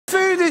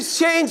has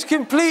changed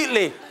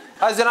completely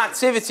as an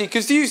activity,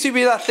 because there used to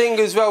be that thing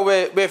as well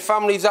where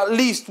families at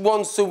least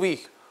once a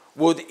week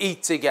would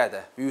eat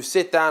together. You would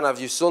sit down, have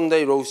your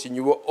Sunday roast, and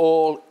you would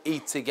all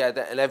eat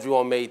together, and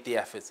everyone made the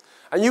effort.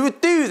 And you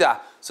would do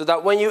that so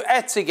that when you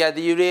ate together,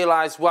 you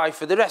realised why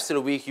for the rest of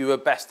the week you were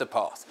best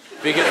apart.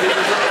 Because it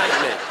was a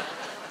nightmare.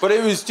 But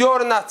it was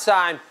during that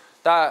time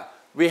that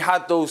we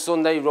had those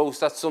Sunday roasts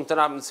that something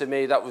happened to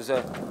me that was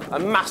a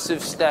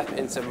massive step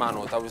into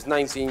manhood. I was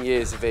 19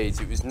 years of age.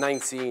 It was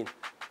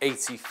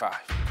 1985.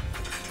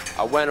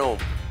 I went home.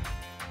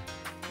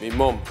 My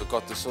mum had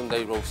got the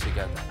Sunday roast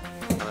together.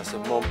 And I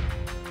said, Mum,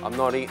 I'm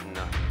not eating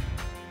that.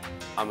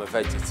 I'm a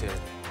vegetarian.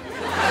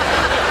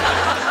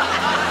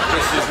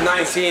 This was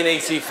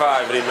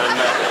 1985,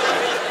 remember?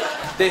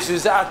 This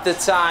was at the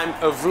time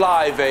of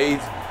Live Aid.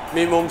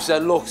 My mum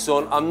said, look,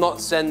 son, I'm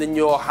not sending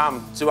your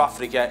ham to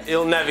Africa.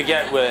 It'll never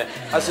get where.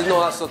 I said,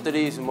 no, that's not the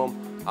reason,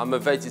 Mum. I'm a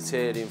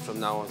vegetarian from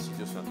now on. She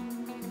just went,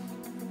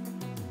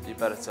 you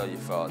better tell your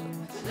father.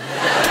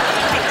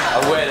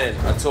 I went in,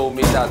 I told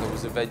my dad I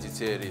was a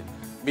vegetarian.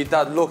 My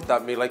dad looked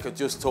at me like I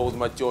just told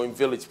him I joined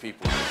Village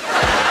People.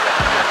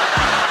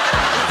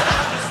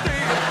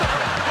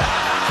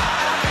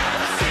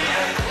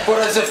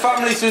 But as a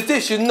family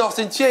tradition,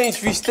 nothing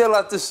changed. We still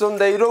had the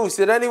Sunday roast.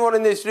 And anyone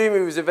in this room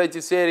who was a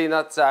vegetarian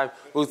at that time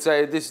will tell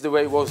you this is the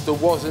way it was. There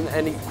wasn't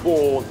any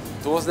corn,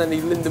 there wasn't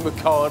any Linda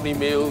McCartney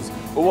meals.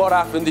 But what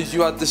happened is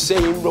you had the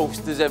same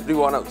roast as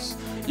everyone else.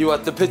 You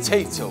had the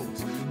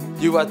potatoes,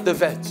 you had the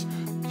veg,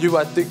 you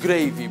had the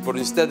gravy, but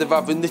instead of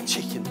having the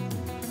chicken,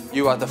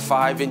 you had a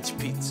 5-inch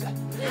pizza.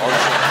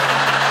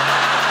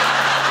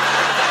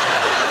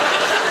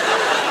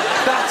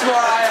 That's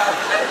what I had.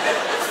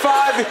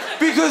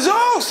 Because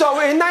also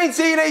in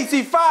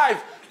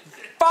 1985,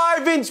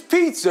 5-inch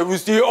pizza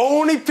was the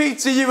only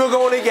pizza you were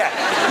going to get.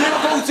 You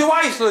would go to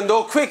Iceland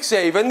or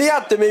Quicksave and they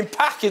had them in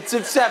packets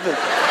of 7.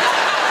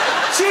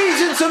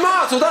 Cheese and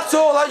tomato, that's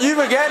all that you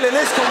were getting in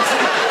this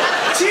country.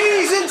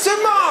 Cheese and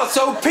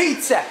tomato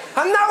pizza.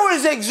 And that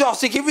was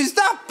exotic, it was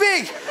that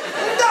big.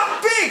 That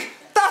big.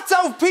 That's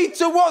how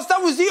pizza was.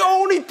 That was the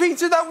only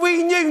pizza that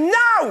we knew.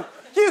 Now,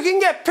 you can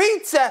get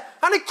pizza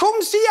and it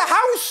comes to your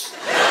house.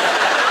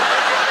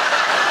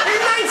 In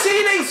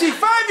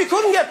 1985, you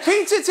couldn't get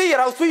pizza to your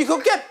house, but you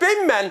could get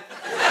bin men